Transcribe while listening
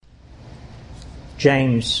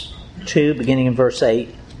James 2, beginning in verse 8.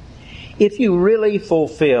 If you really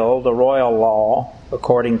fulfill the royal law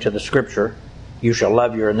according to the Scripture, you shall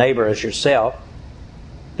love your neighbor as yourself,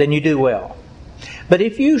 then you do well. But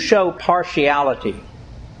if you show partiality,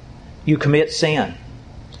 you commit sin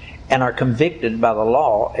and are convicted by the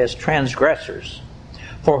law as transgressors.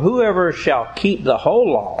 For whoever shall keep the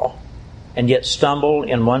whole law and yet stumble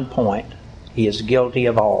in one point, he is guilty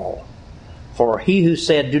of all. For he who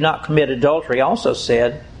said, do not commit adultery, also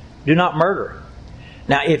said, do not murder.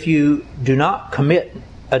 Now if you do not commit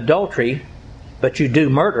adultery, but you do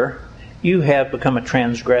murder, you have become a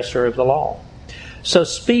transgressor of the law. So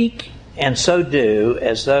speak and so do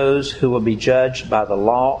as those who will be judged by the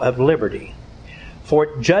law of liberty.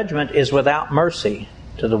 For judgment is without mercy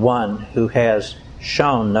to the one who has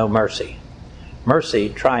shown no mercy. Mercy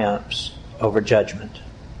triumphs over judgment.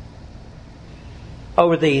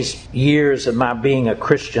 Over these years of my being a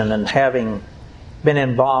Christian and having been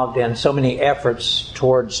involved in so many efforts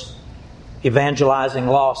towards evangelizing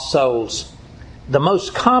lost souls, the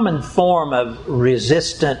most common form of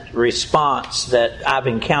resistant response that I've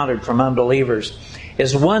encountered from unbelievers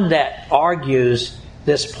is one that argues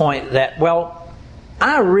this point that, well,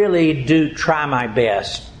 I really do try my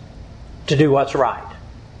best to do what's right.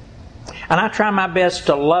 And I try my best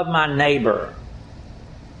to love my neighbor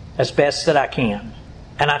as best that I can.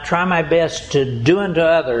 And I try my best to do unto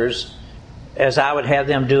others as I would have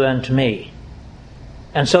them do unto me.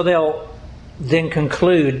 And so they'll then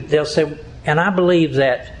conclude, they'll say, and I believe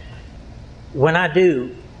that when I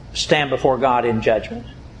do stand before God in judgment,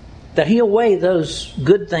 that He'll weigh those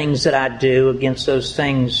good things that I do against those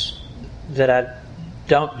things that I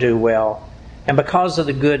don't do well. And because of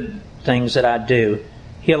the good things that I do,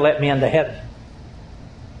 He'll let me into heaven.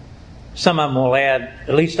 Some of them will add,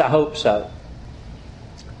 at least I hope so.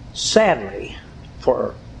 Sadly,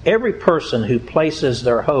 for every person who places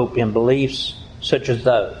their hope in beliefs such as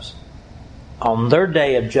those, on their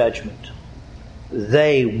day of judgment,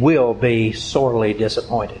 they will be sorely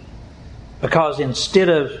disappointed. Because instead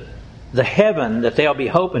of the heaven that they'll be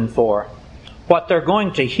hoping for, what they're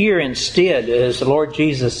going to hear instead is the Lord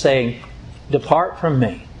Jesus saying, depart from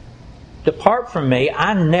me. Depart from me,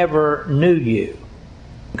 I never knew you.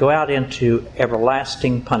 Go out into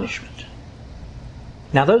everlasting punishment.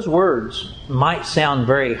 Now those words might sound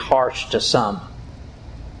very harsh to some.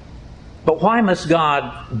 But why must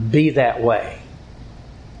God be that way?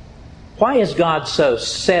 Why is God so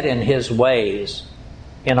set in His ways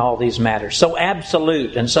in all these matters? So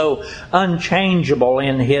absolute and so unchangeable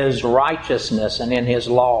in His righteousness and in His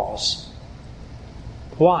laws.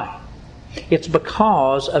 Why? It's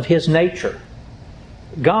because of His nature.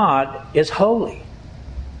 God is holy.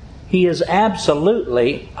 He is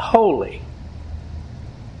absolutely holy.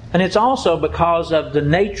 And it's also because of the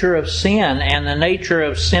nature of sin and the nature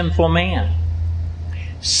of sinful man.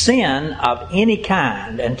 Sin of any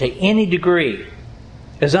kind and to any degree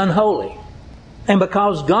is unholy. And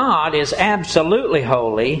because God is absolutely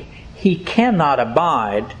holy, He cannot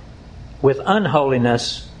abide with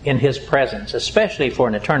unholiness in His presence, especially for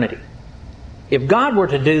an eternity. If God were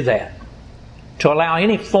to do that, to allow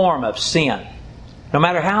any form of sin, no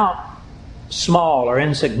matter how small or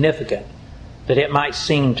insignificant that it might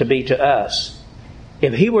seem to be to us,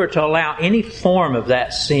 if He were to allow any form of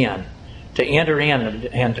that sin to enter in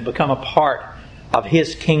and to become a part of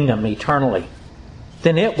His kingdom eternally,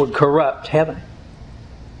 then it would corrupt heaven.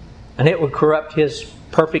 And it would corrupt His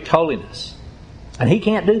perfect holiness. And He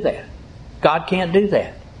can't do that. God can't do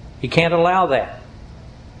that. He can't allow that.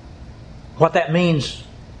 What that means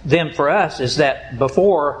then for us is that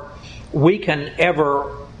before we can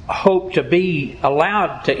ever hope to be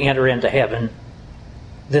allowed to enter into heaven,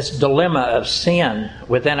 this dilemma of sin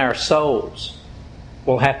within our souls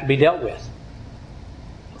will have to be dealt with.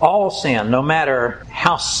 All sin, no matter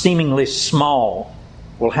how seemingly small,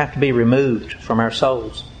 will have to be removed from our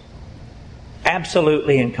souls.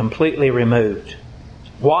 Absolutely and completely removed.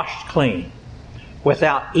 Washed clean,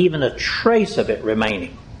 without even a trace of it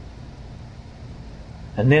remaining.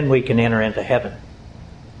 And then we can enter into heaven.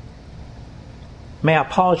 May I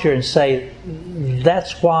pause here and say,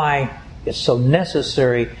 that's why it's so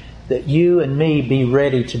necessary that you and me be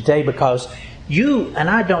ready today, because you and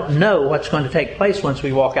I don't know what's going to take place once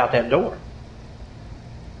we walk out that door.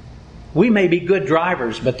 We may be good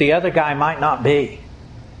drivers, but the other guy might not be.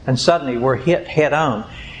 And suddenly we're hit head on.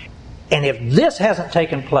 And if this hasn't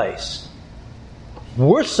taken place,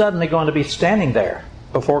 we're suddenly going to be standing there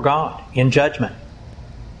before God in judgment.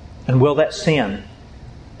 And will that sin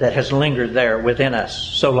that has lingered there within us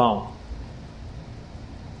so long,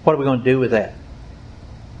 what are we going to do with that?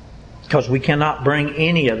 Because we cannot bring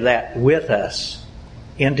any of that with us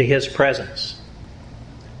into His presence.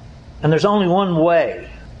 And there's only one way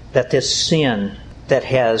that this sin that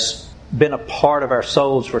has been a part of our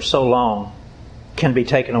souls for so long can be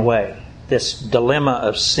taken away. This dilemma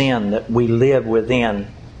of sin that we live within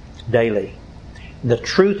daily. The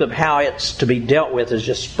truth of how it's to be dealt with is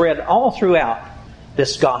just spread all throughout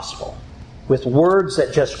this gospel with words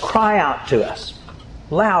that just cry out to us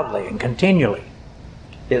loudly and continually.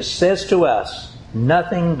 It says to us,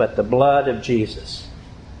 nothing but the blood of Jesus.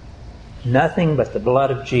 Nothing but the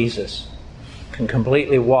blood of Jesus can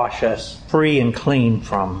completely wash us free and clean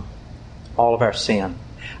from all of our sin.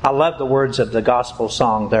 I love the words of the gospel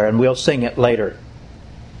song there, and we'll sing it later.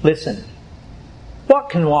 Listen. What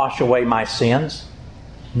can wash away my sins?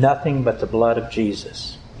 Nothing but the blood of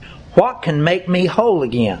Jesus. What can make me whole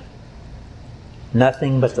again?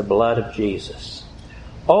 Nothing but the blood of Jesus.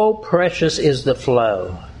 Oh, precious is the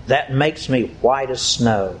flow that makes me white as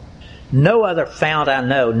snow. No other fount I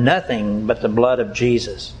know, nothing but the blood of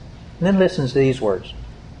Jesus. And then listen to these words.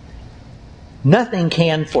 Nothing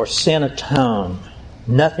can for sin atone,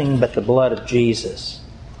 nothing but the blood of Jesus.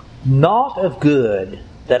 Naught of good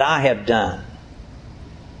that I have done,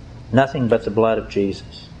 nothing but the blood of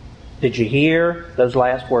Jesus. Did you hear those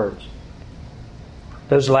last words?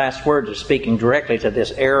 Those last words are speaking directly to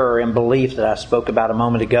this error in belief that I spoke about a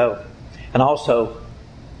moment ago. And also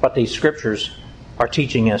what these scriptures are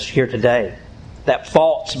teaching us here today. That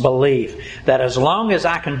false belief that as long as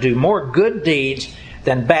I can do more good deeds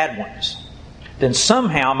than bad ones, then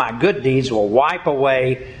somehow my good deeds will wipe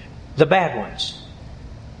away the bad ones.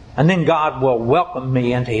 And then God will welcome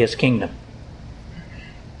me into His kingdom.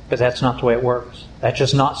 But that's not the way it works. That's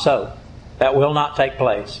just not so. That will not take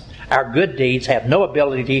place. Our good deeds have no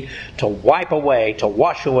ability to wipe away, to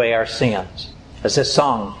wash away our sins. As this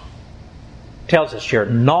song tells us here,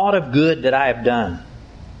 naught of good that I have done,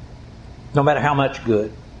 no matter how much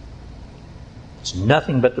good. It's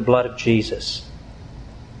nothing but the blood of Jesus.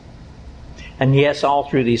 And yes, all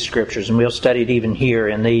through these scriptures, and we'll study it even here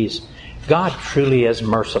in these, God truly is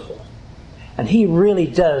merciful. And He really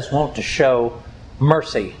does want to show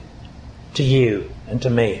mercy to you and to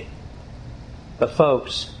me. But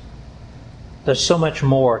folks, there's so much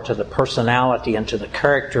more to the personality and to the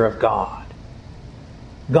character of God.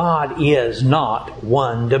 God is not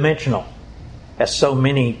one-dimensional, as so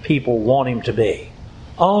many people want Him to be.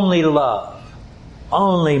 Only love,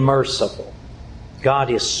 only merciful.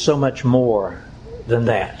 God is so much more than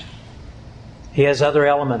that. He has other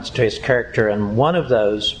elements to His character, and one of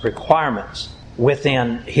those requirements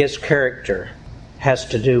within His character has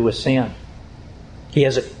to do with sin. He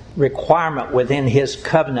has a requirement within His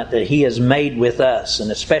covenant that He has made with us,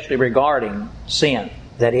 and especially regarding sin,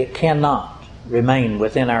 that it cannot remain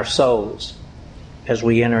within our souls as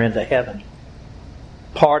we enter into heaven.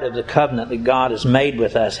 Part of the covenant that God has made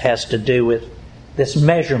with us has to do with this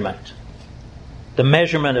measurement. The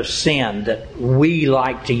measurement of sin that we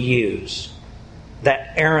like to use.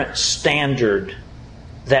 That errant standard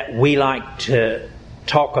that we like to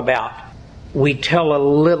talk about. We tell a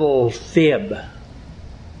little fib.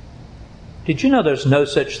 Did you know there's no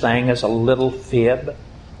such thing as a little fib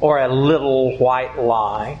or a little white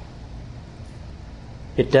lie?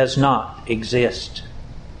 It does not exist.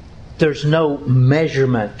 There's no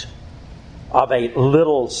measurement of a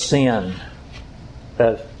little sin,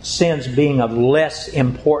 of sins being of less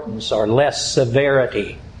importance or less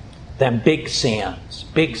severity than big sins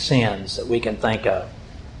that we can think of.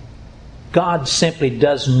 God simply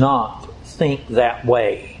does not think that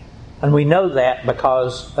way. And we know that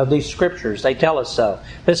because of these scriptures. They tell us so.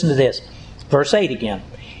 Listen to this. Verse 8 again.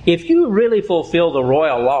 If you really fulfill the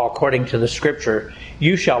royal law according to the scripture,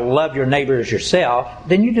 you shall love your neighbor as yourself,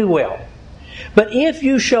 then you do well. But if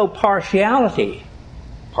you show partiality,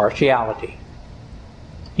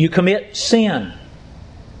 you commit sin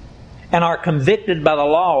and are convicted by the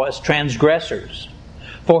law as transgressors.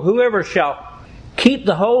 For whoever shall keep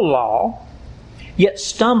the whole law, yet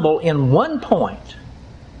stumble in one point,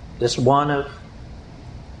 this one of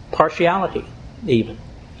partiality even,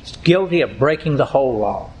 is guilty of breaking the whole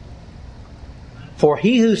law. For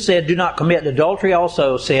he who said, do not commit adultery,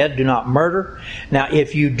 also said, do not murder. Now,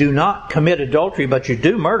 if you do not commit adultery, but you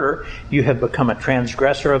do murder, you have become a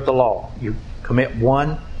transgressor of the law. You commit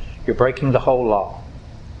one, you're breaking the whole law.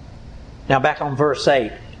 Now, back on verse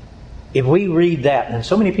 8. If we read that, and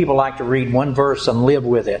so many people like to read one verse and live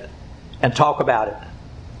with it and talk about it.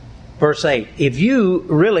 Verse 8. If you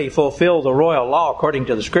really fulfill the royal law according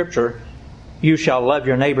to the scripture, you shall love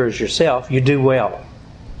your neighbor as yourself, you do well.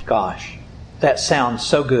 Gosh. That sounds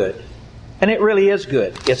so good. And it really is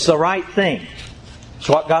good. It's the right thing. It's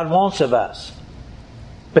what God wants of us.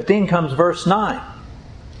 But then comes verse 9.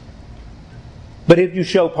 But if you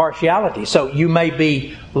show partiality, so you may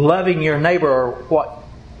be loving your neighbor or what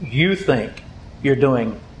you think you're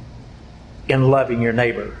doing in loving your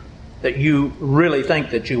neighbor, that you really think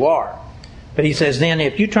that you are. But he says then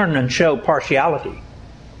if you turn and show partiality,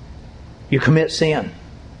 you commit sin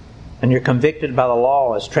and you're convicted by the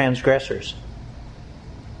law as transgressors.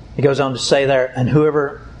 He goes on to say there, and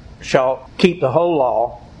whoever shall keep the whole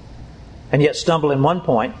law and yet stumble in one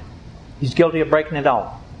point, he's guilty of breaking it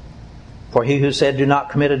all. For he who said, do not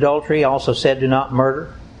commit adultery, also said, do not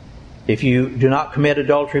murder. If you do not commit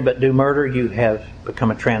adultery but do murder, you have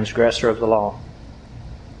become a transgressor of the law.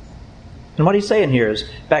 And what he's saying here is,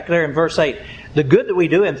 back there in verse 8, the good that we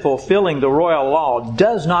do in fulfilling the royal law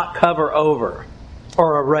does not cover over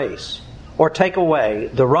or erase or take away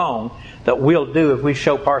the wrong that we'll do if we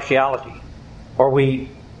show partiality or we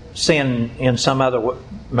sin in some other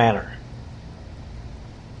manner.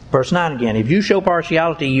 Verse 9 again, if you show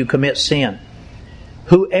partiality, you commit sin.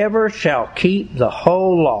 Whoever shall keep the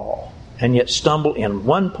whole law and yet stumble in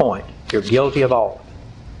one point, you're guilty of all.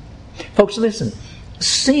 Folks, listen.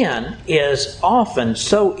 Sin is often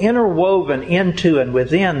so interwoven into and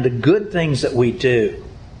within the good things that we do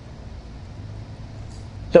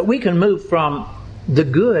that we can move from the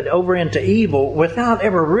good over into evil without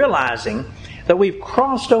ever realizing that we've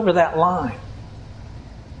crossed over that line.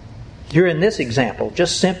 Here in this example,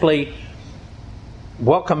 just simply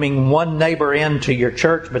welcoming one neighbor into your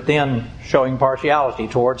church but then showing partiality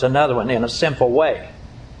towards another one in a simple way.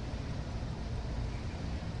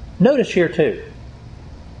 Notice here too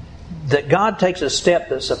that God takes a step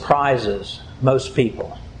that surprises most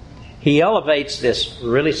people. He elevates this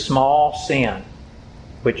really small sin,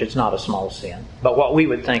 which is not a small sin, but what we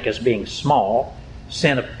would think as being small,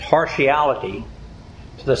 sin of partiality,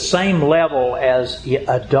 to the same level as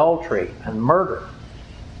adultery and murder.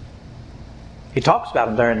 He talks about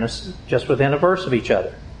them there in this, just within a verse of each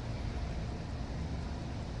other.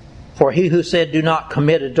 For he who said, do not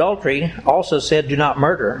commit adultery, also said, do not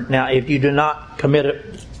murder. Now, if you do not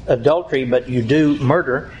commit adultery, but you do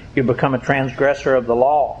murder, you become a transgressor of the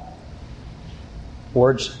law.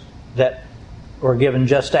 Words that were given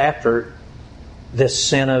just after this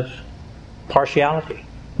sin of partiality.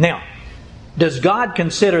 Now, does God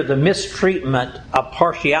consider the mistreatment of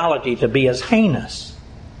partiality to be as heinous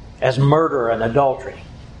as murder and adultery?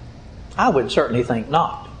 I would certainly think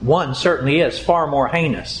not. One certainly is far more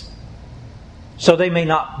heinous. So they may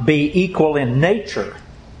not be equal in nature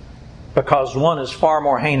because one is far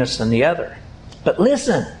more heinous than the other. But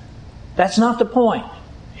listen, that's not the point.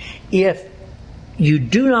 If you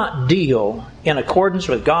do not deal in accordance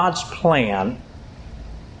with God's plan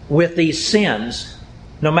with these sins,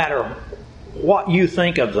 no matter what you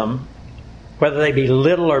think of them, whether they be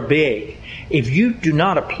little or big, if you do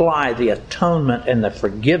not apply the atonement and the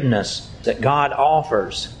forgiveness that God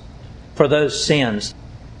offers for those sins,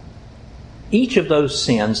 each of those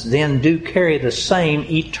sins then do carry the same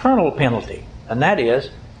eternal penalty, and that is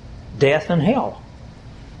death and hell.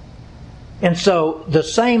 And so the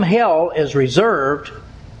same hell is reserved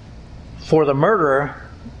for the murderer,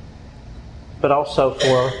 but also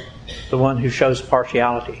for the one who shows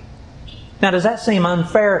partiality. Now, does that seem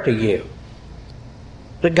unfair to you?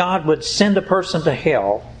 That God would send a person to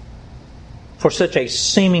hell for such a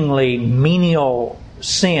seemingly menial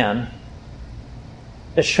sin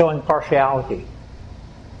as showing partiality,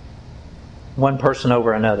 one person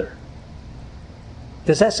over another?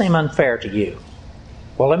 Does that seem unfair to you?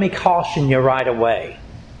 Well, let me caution you right away.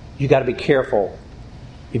 You've got to be careful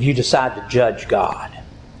if you decide to judge God.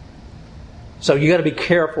 So you've got to be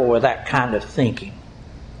careful with that kind of thinking.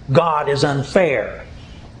 God is unfair.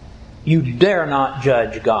 You dare not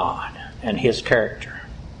judge God and His character,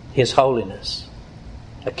 His holiness,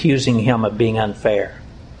 accusing Him of being unfair.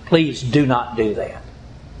 Please do not do that.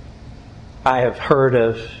 I have heard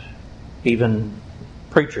of even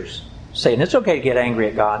preachers saying it's okay to get angry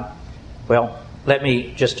at God. Well, let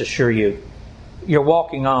me just assure you, you're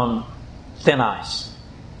walking on thin ice.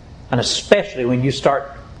 And especially when you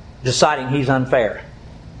start deciding He's unfair.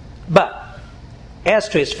 But as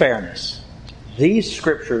to His fairness, these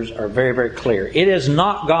scriptures are very, very clear. It is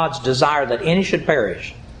not God's desire that any should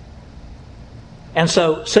perish. And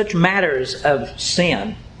so such matters of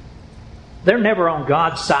sin, they're never on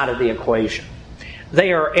God's side of the equation.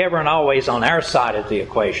 They are ever and always on our side of the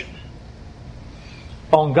equation.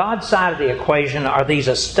 On God's side of the equation are these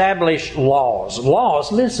established laws.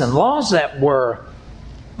 Laws that were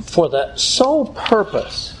for the sole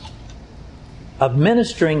purpose of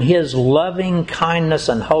ministering His loving kindness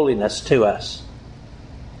and holiness to us.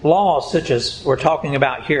 Laws such as we're talking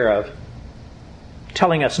about here of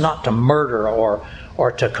telling us not to murder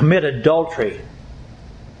or to commit adultery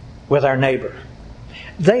with our neighbor.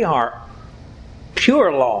 They are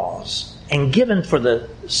pure laws and given for the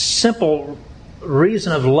simple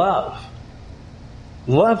reason of love.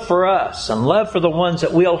 Love for us and love for the ones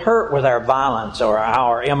that we'll hurt with our violence or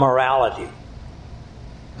our immorality.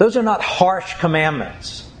 Those are not harsh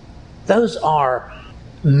commandments. Those are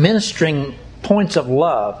ministering points of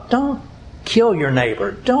love. Don't kill your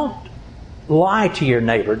neighbor. Don't lie to your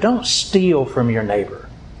neighbor. Don't steal from your neighbor.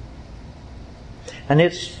 And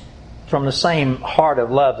it's from the same heart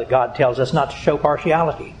of love that God tells us not to show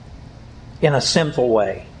partiality in a sinful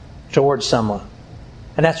way towards someone.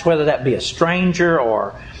 And that's whether that be a stranger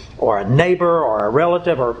or a neighbor or a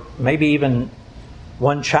relative or maybe even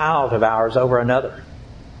one child of ours over another.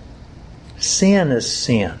 Sin is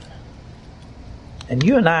sin. And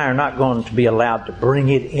you and I are not going to be allowed to bring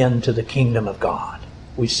it into the kingdom of God.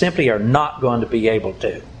 We simply are not going to be able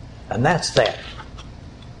to. And that's that.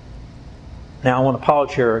 Now I want to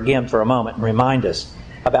pause here again for a moment and remind us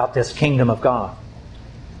about this kingdom of God.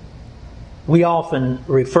 We often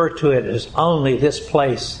refer to it as only this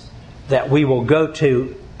place that we will go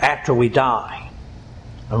to after we die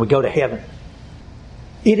and we go to heaven.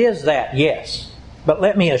 It is that, yes. But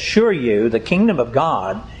let me assure you, the kingdom of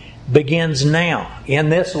God begins now, in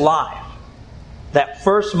this life. That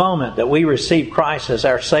first moment that we receive Christ as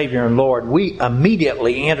our Savior and Lord, we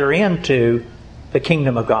immediately enter into the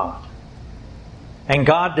kingdom of God. And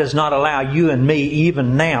God does not allow you and me,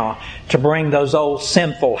 even now, to bring those old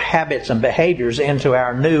sinful habits and behaviors into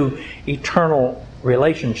our new eternal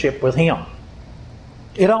relationship with Him.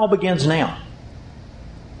 It all begins now.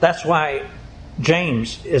 That's why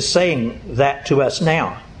James is saying that to us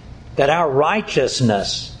now. That our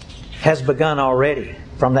righteousness has begun already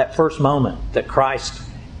from that first moment that Christ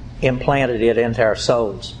implanted it into our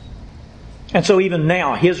souls. And so even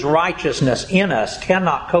now, His righteousness in us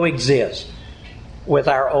cannot coexist with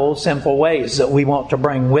our old sinful ways that we want to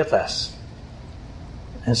bring with us.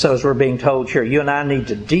 And so as we're being told here, you and I need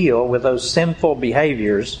to deal with those sinful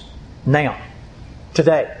behaviors now,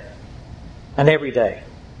 today, and every day.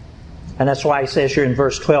 And that's why he says here in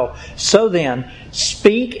verse 12, so then,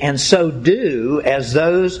 speak and so do as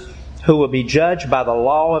those who will be judged by the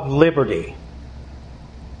law of liberty.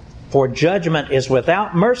 For judgment is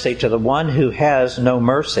without mercy to the one who has no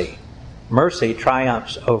mercy. Mercy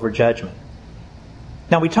triumphs over judgment.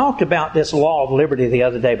 Now, we talked about this law of liberty the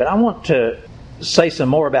other day, but I want to say some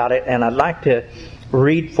more about it, and I'd like to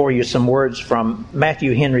read for you some words from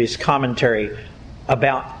Matthew Henry's commentary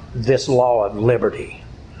about this law of liberty.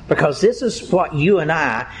 Because this is what you and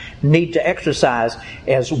I need to exercise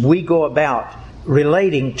as we go about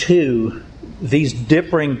relating to these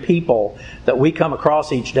differing people that we come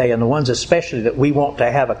across each day, and the ones especially that we want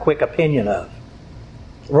to have a quick opinion of.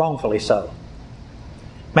 Wrongfully so.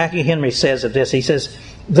 Matthew Henry says of this, he says,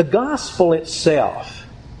 the gospel itself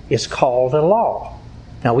is called a law.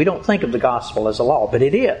 Now, we don't think of the gospel as a law, but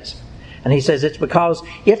it is. And he says it's because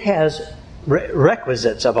it has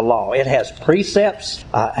requisites of a law. It has precepts,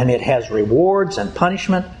 and it has rewards and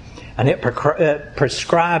punishment, and it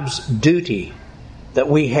prescribes duty that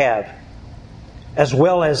we have, as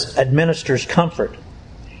well as administers comfort.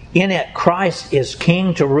 In it, Christ is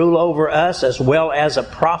king to rule over us, as well as a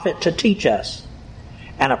prophet to teach us,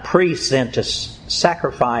 and a priest then to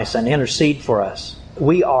sacrifice and intercede for us.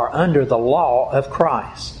 We are under the law of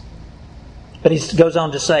Christ. But he goes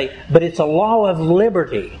on to say, but it's a law of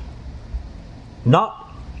liberty.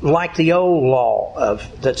 Not like the old law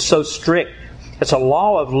that's so strict. It's a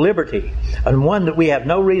law of liberty, and one that we have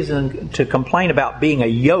no reason to complain about being a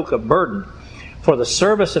yoke of burden. For the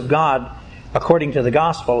service of God, according to the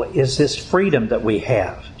gospel, is this freedom that we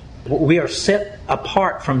have. We are set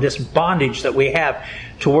apart from this bondage that we have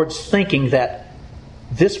towards thinking that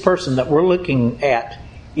this person that we're looking at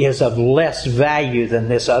is of less value than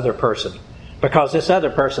this other person, because this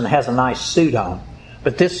other person has a nice suit on.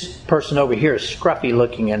 But this person over here is scruffy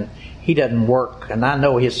looking and he doesn't work. And I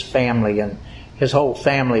know his family and his whole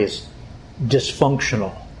family is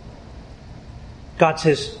dysfunctional. God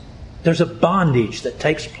says there's a bondage that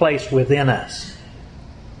takes place within us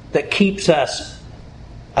that keeps us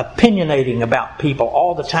opinionating about people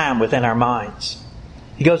all the time within our minds.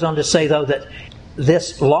 He goes on to say, though, that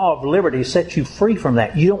this law of liberty sets you free from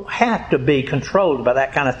that. You don't have to be controlled by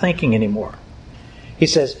that kind of thinking anymore. He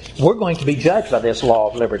says, we're going to be judged by this law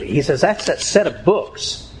of liberty. He says that's that set of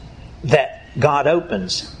books that God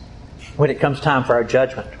opens when it comes time for our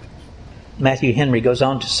judgment. Matthew Henry goes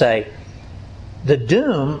on to say, the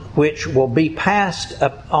doom which will be passed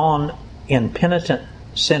upon impenitent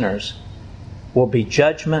sinners will be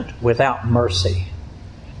judgment without mercy.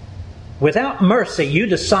 Without mercy, you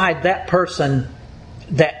decide that person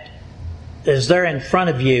that is there in front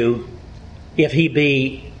of you, if he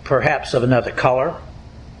be perhaps of another color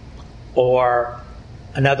or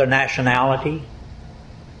another nationality,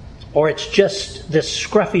 or it's just this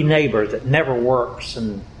scruffy neighbor that never works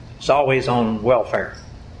and is always on welfare.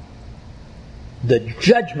 The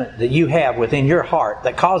judgment that you have within your heart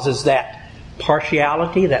that causes that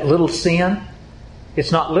partiality, that little sin,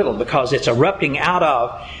 it's not little because it's erupting out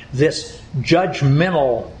of this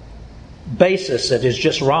judgmental basis that is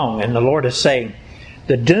just wrong. And the Lord is saying,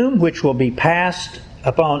 the doom which will be passed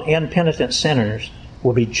upon impenitent sinners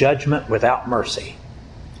will be judgment without mercy.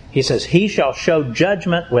 He says, He shall show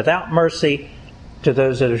judgment without mercy to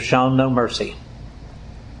those that have shown no mercy.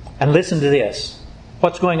 And listen to this.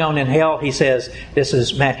 What's going on in hell? He says, this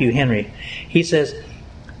is Matthew Henry. He says,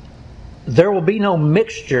 there will be no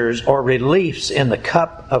mixtures or reliefs in the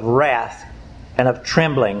cup of wrath and of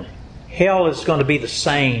trembling. Hell is going to be the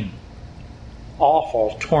same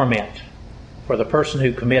awful torment for the person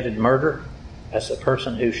who committed murder as the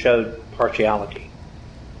person who showed partiality.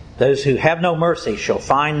 Those who have no mercy shall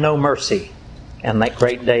find no mercy in that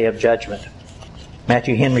great day of judgment.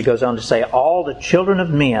 Matthew Henry goes on to say, all the children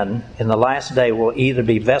of men in the last day will either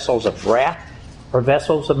be vessels of wrath or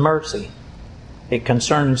vessels of mercy. It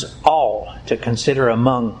concerns all to consider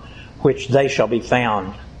among which they shall be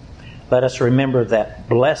found. Let us remember that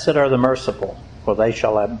blessed are the merciful, for they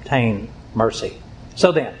shall obtain mercy.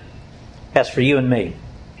 So then, as for you and me,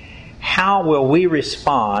 how will we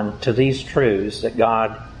respond to these truths that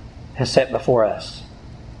God has set before us?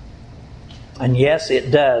 And yes,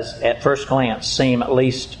 it does at first glance seem at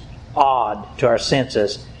least odd to our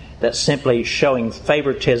senses that simply showing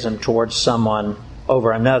favoritism towards someone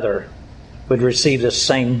over another would receive the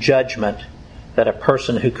same judgment that a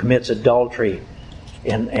person who commits adultery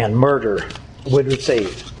and murder would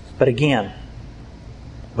receive. But again,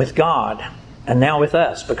 with God, and now with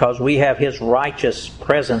us, because we have His righteous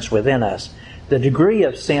presence within us, the degree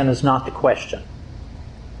of sin is not the question.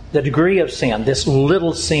 The degree of sin, this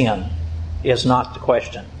little sin, is not the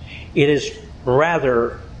question. It is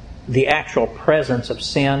rather the actual presence of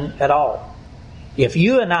sin at all. If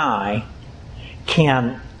you and I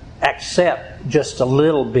can accept just a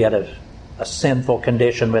little bit of a sinful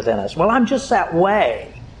condition within us, well, I'm just that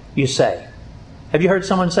way, you say. Have you heard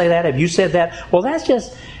someone say that? Have you said that? Well, that's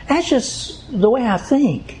just the way I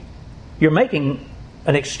think. You're making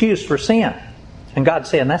an excuse for sin. And God's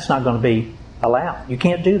saying that's not going to be allowed. You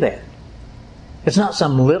can't do that. It's not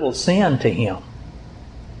some little sin to Him.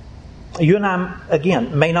 You and I,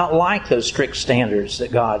 again, may not like those strict standards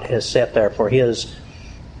that God has set there for His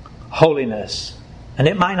holiness. And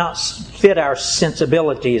it might not fit our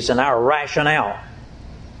sensibilities and our rationale.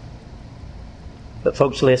 But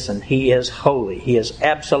folks, listen, He is holy. He is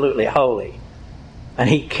absolutely holy. And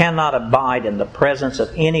He cannot abide in the presence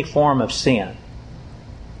of any form of sin.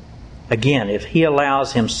 Again, if He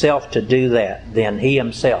allows Himself to do that, then He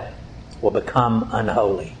Himself will become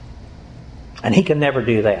unholy. And He can never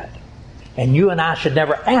do that. And you and I should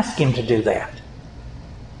never ask Him to do that.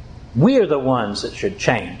 We're the ones that should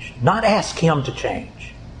change, not ask Him to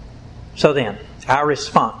change. So then, our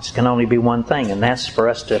response can only be one thing, and that's for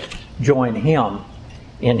us to join Him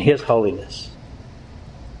in His holiness.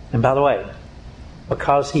 And by the way,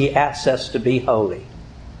 because He asks us to be holy,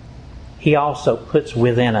 He also puts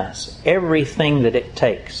within us everything that it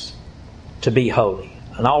takes to be holy.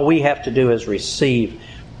 And all we have to do is receive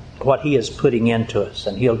what He is putting into us,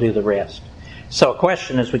 and He'll do the rest. So a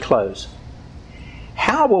question as we close.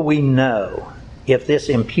 How will we know if this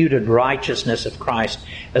imputed righteousness of Christ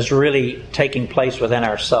is really taking place within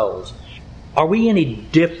our souls? Are we any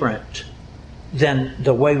different than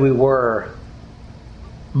the way we were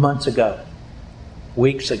months ago,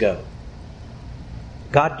 weeks ago?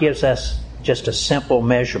 God gives us just a simple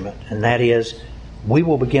measurement, and that is we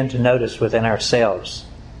will begin to notice within ourselves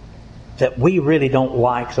that we really don't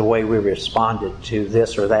like the way we responded to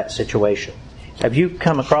this or that situation. Have you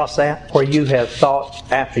come across that? Or you have thought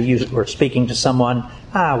after you were speaking to someone,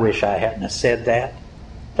 I wish I hadn't have said that.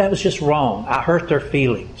 That was just wrong. I hurt their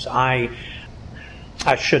feelings. I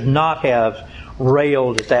should not have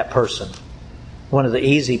railed at that person. One of the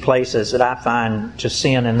easy places that I find to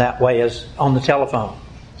sin in that way is on the telephone.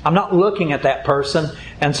 I'm not looking at that person,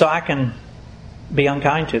 and so I can be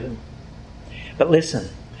unkind to them. But listen,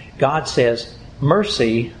 God says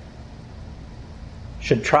mercy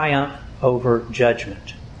should triumph over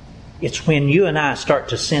judgment. It's when you and I start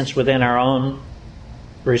to sense within our own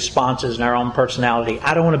responses and our own personality,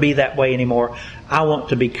 I don't want to be that way anymore. I want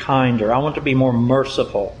to be kinder. I want to be more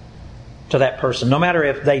merciful to that person, no matter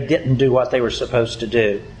if they didn't do what they were supposed to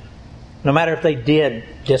do, no matter if they did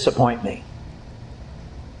disappoint me.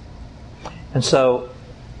 And so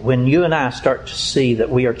when you and I start to see that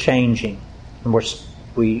we are changing, and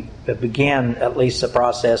we begin at least the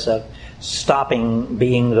process of stopping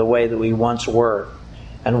being the way that we once were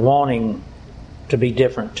and wanting to be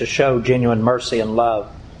different, to show genuine mercy and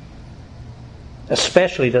love,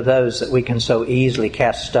 especially to those that we can so easily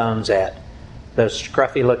cast stones at, those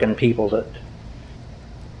scruffy looking people that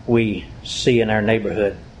we see in our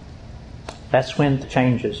neighborhood. That's when the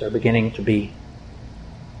changes are beginning to be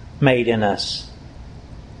made in us.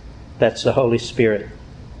 That's the Holy Spirit.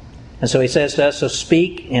 And so he says to us, so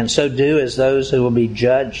speak and so do as those who will be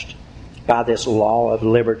judged by this law of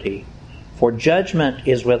liberty. For judgment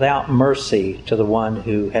is without mercy to the one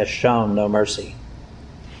who has shown no mercy.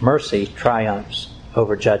 Mercy triumphs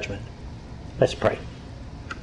over judgment. Let's pray.